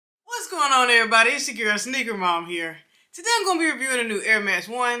going on, everybody? It's your girl Sneaker Mom here. Today I'm going to be reviewing a new Air Max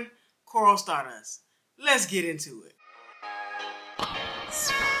 1 Coral Stardust. Let's get into it.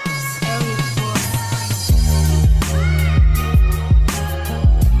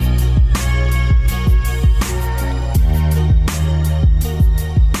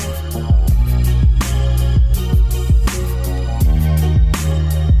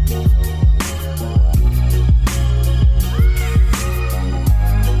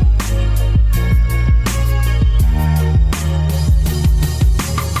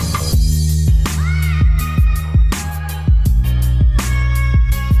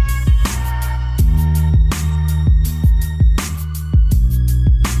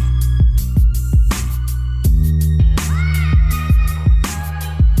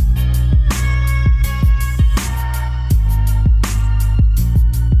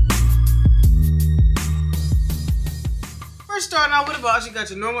 Starting out with the box, you got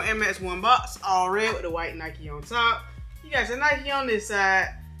your normal Air Max 1 box, all red with the white Nike on top. You got your Nike on this side,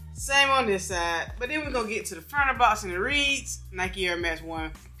 same on this side. But then we're going to get to the front of the box and it reads Nike Air Max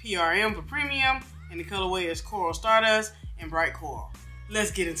 1 PRM for premium. And the colorway is Coral Stardust and bright coral.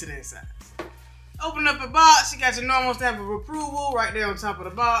 Let's get into the inside. Open up the box, you got your normal stamp of approval right there on top of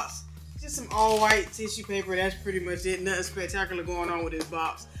the box. Just some all white tissue paper, that's pretty much it. Nothing spectacular going on with this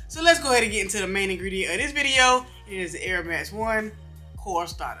box. So let's go ahead and get into the main ingredient of this video. It is the Air Max 1 Coral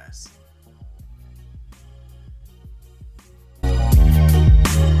Stardust.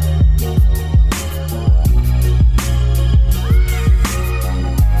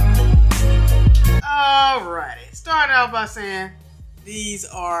 Alrighty, starting out by saying these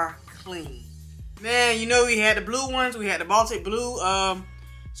are clean. Man, you know we had the blue ones, we had the Baltic Blue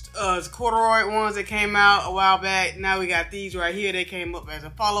corduroy ones that came out a while back. Now we got these right here. They came up as a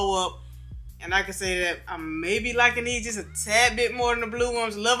follow-up. And I can say that I'm maybe liking these just a tad bit more than the blue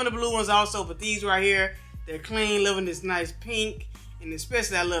ones. Loving the blue ones also, but these right here, they're clean. Loving this nice pink. And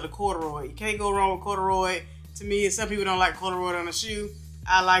especially I love the corduroy. You can't go wrong with corduroy. To me, some people don't like corduroy on a shoe.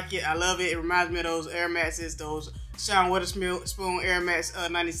 I like it. I love it. It reminds me of those Air Maxes, those Sean Wotherspoon Air Max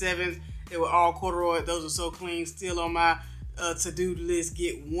 97s. They were all corduroy. Those are so clean. Still on my to-do list,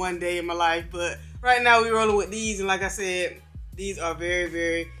 get one day in my life. But right now we're rolling with these, and like I said, these are very,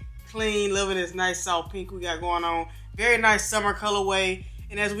 very clean. Loving this nice soft pink we got going on. Very nice summer colorway.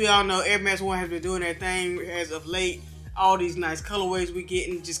 And as we all know, Air Max 1 has been doing their thing as of late. All these nice colorways we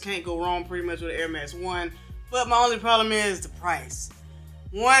getting, just can't go wrong pretty much with Air Max 1. But my only problem is the price.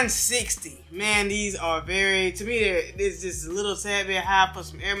 $160. Man, these are very, to me, it's just a little tad bit high for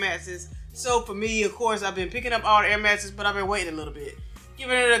some Air Maxes. So for me, of course, I've been picking up all the Air Maxes, but I've been waiting a little bit.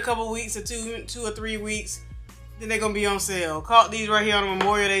 Giving it a couple weeks or two or three weeks, then they're going to be on sale. Caught these right here on the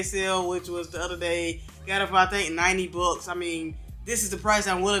Memorial Day sale, which was the other day. Got it for, I think, 90 bucks. I mean, this is the price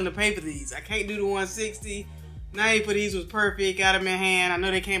I'm willing to pay for these. I can't do the 160. 90 for these was perfect. Got them in hand. I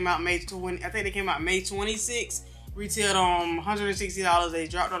know they came out May 20. I think they came out May 26. Retailed on $160. They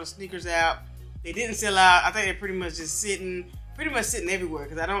dropped on the sneakers app. They didn't sell out. I think they're pretty much just sitting everywhere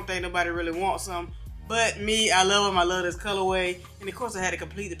because I don't think nobody really wants them. But me, I love them. I love this colorway. And of course, I had to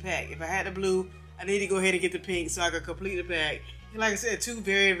complete the pack. If I had the blue, I need to go ahead and get the pink so I could complete the pack. And like I said, two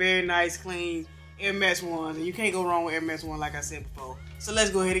very, very nice, clean Air Max 1s. And you can't go wrong with Air Max 1 like I said before. So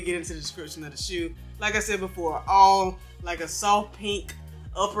let's go ahead and get into the description of the shoe. Like I said before, all like a soft pink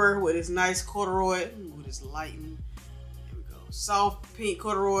upper with this nice corduroy. Ooh, this lightened. There we go. Soft pink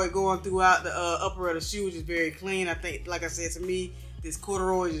corduroy going throughout the upper of the shoe, which is very clean. I think, like I said, to me, this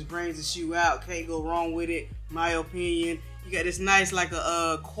corduroy just brings the shoe out. Can't go wrong with it, my opinion. You got this nice like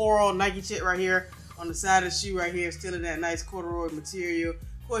a coral Nike check right here on the side of the shoe right here, still in that nice corduroy material.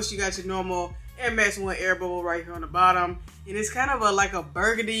 Of course, you got your normal Air Max 1 air bubble right here on the bottom. And it's kind of like a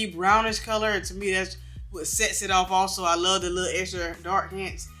burgundy brownish color. And to me, that's what sets it off also. I love the little extra dark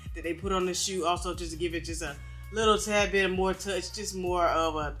hints that they put on the shoe also, just to give it just a little tad bit of more touch, just more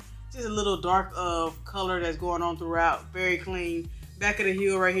of a little dark of color that's going on throughout. Very clean. Back of the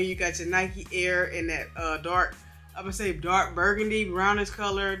heel right here, you got your Nike Air in that dark, I'm gonna say dark burgundy brownish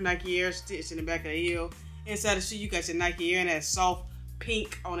color. Nike Air stitched in the back of the heel. Inside the shoe, you got your Nike Air in that soft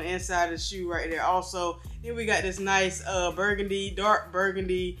pink on the inside of the shoe right there also. Then we got this nice burgundy, dark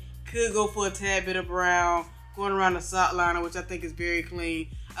burgundy, could go for a tad bit of brown, going around the sock liner, which I think is very clean.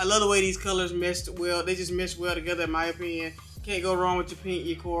 I love the way these colors meshed well. They just mesh well together in my opinion. Can't go wrong with your pink,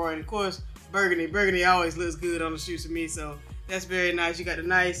 your coral, and of course burgundy. Burgundy always looks good on the shoes to me, so that's very nice. You got the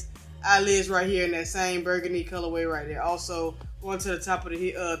nice eyelids right here in that same burgundy colorway right there. Also, going to the top of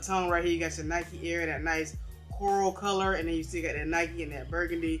the tongue right here, you got your Nike Air, that nice coral color, and then you still got that Nike and that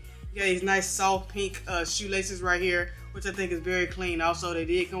burgundy. You got these nice soft pink shoelaces right here which I think is very clean. Also, they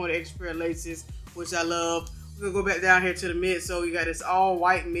did come with an extra pair of laces, which I love. We're gonna go back down here to the midsole. You got this all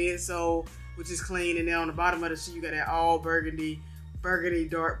white midsole, which is clean, and then on the bottom of the shoe, you got that all burgundy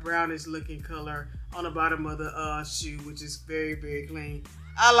dark brownish looking color on the bottom of the shoe, which is very, very clean.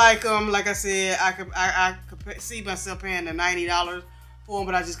 I like them. Like I said, I could see myself paying the $90 for them,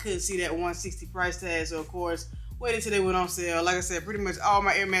 but I just couldn't see that $160 price tag. So of course, waited till they went on sale. Like I said, pretty much all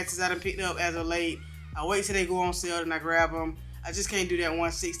my Air Maxes I done picked up as of late. I wait till they go on sale and I grab them. I just can't do that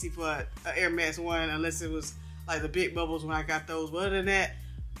 $160 for an Air Max 1 unless it was like the big bubbles when I got those. But other than that,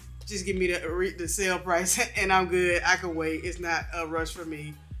 just give me the sale price and I'm good. I can wait. It's not a rush for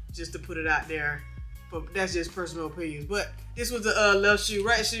me just to put it out there. But that's just personal opinions. But this was the left shoe.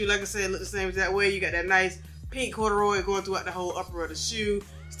 Right shoe, like I said, look the same as that way. You got that nice pink corduroy going throughout the whole upper of the shoe.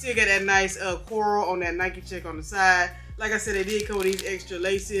 Still got that nice coral on that Nike check on the side. Like I said, they did come with these extra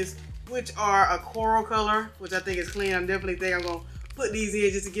laces, which are a coral color, which I think is clean. I'm definitely think I'm gonna put these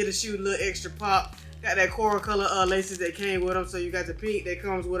in just to get a shoe a little extra pop. Got that coral color laces that came with them. So you got the pink that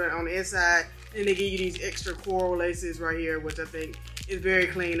comes with it on the inside. And they give you these extra coral laces right here, which I think is very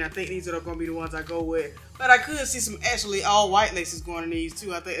clean. I think these are going to be the ones I go with. But I could see some actually all white laces going in these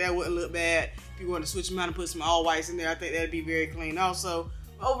too. I think that wouldn't look bad. If you want to switch them out and put some all whites in there, I think that'd be very clean also.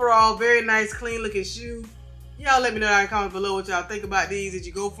 Overall, very nice, clean looking shoe. Y'all let me know down in the comments below what y'all think about these. Did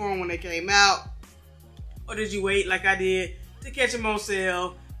you go for them when they came out? Or did you wait like I did to catch them on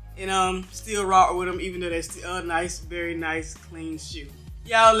sale and still rock with them even though they're still a nice, very nice, clean shoe?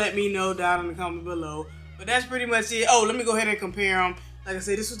 Y'all let me know down in the comments below. But that's pretty much it. Oh, let me go ahead and compare them. Like I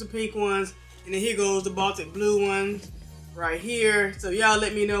said, this was the pink ones. And then here goes the Baltic Blue ones right here. So y'all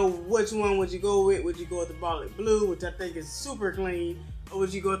let me know which one would you go with. Would you go with the Baltic Blue, which I think is super clean? Or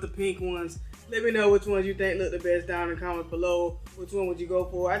would you go with the pink ones? Let me know which ones you think look the best down in the comments below. Which one would you go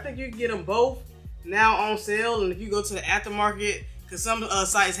for? I think you can get them both now on sale. And if you go to the aftermarket, because some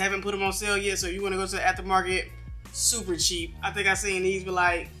sites haven't put them on sale yet. So if you want to go to the aftermarket, super cheap. I think I seen these were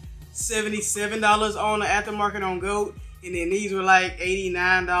like $77 on the aftermarket on GOAT, and then these were like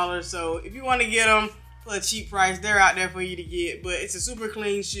 $89. So if you want to get them for a cheap price, they're out there for you to get. But it's a super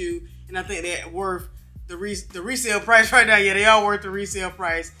clean shoe, and I think they're worth the resale price right now. Yeah, they are worth the resale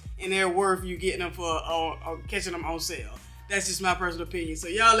price, and they're worth you getting them for catching them on sale. That's just my personal opinion. So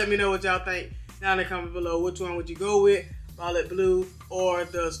y'all let me know what y'all think down in the comments below. Which one would you go with? Baltic Blue or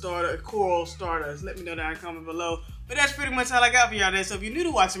the Coral Stardust? Let me know down in the comments below. But that's pretty much all I got for y'all there. So if you're new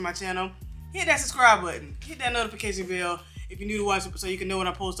to watching my channel, hit that subscribe button. Hit that notification bell if you're new to watch so you can know when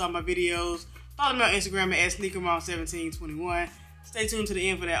I post all my videos. Follow me on Instagram at sneakermom1721. Stay tuned to the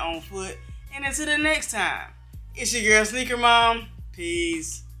end for that on foot. And until the next time, it's your girl Sneaker Mom.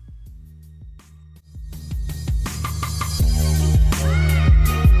 Peace.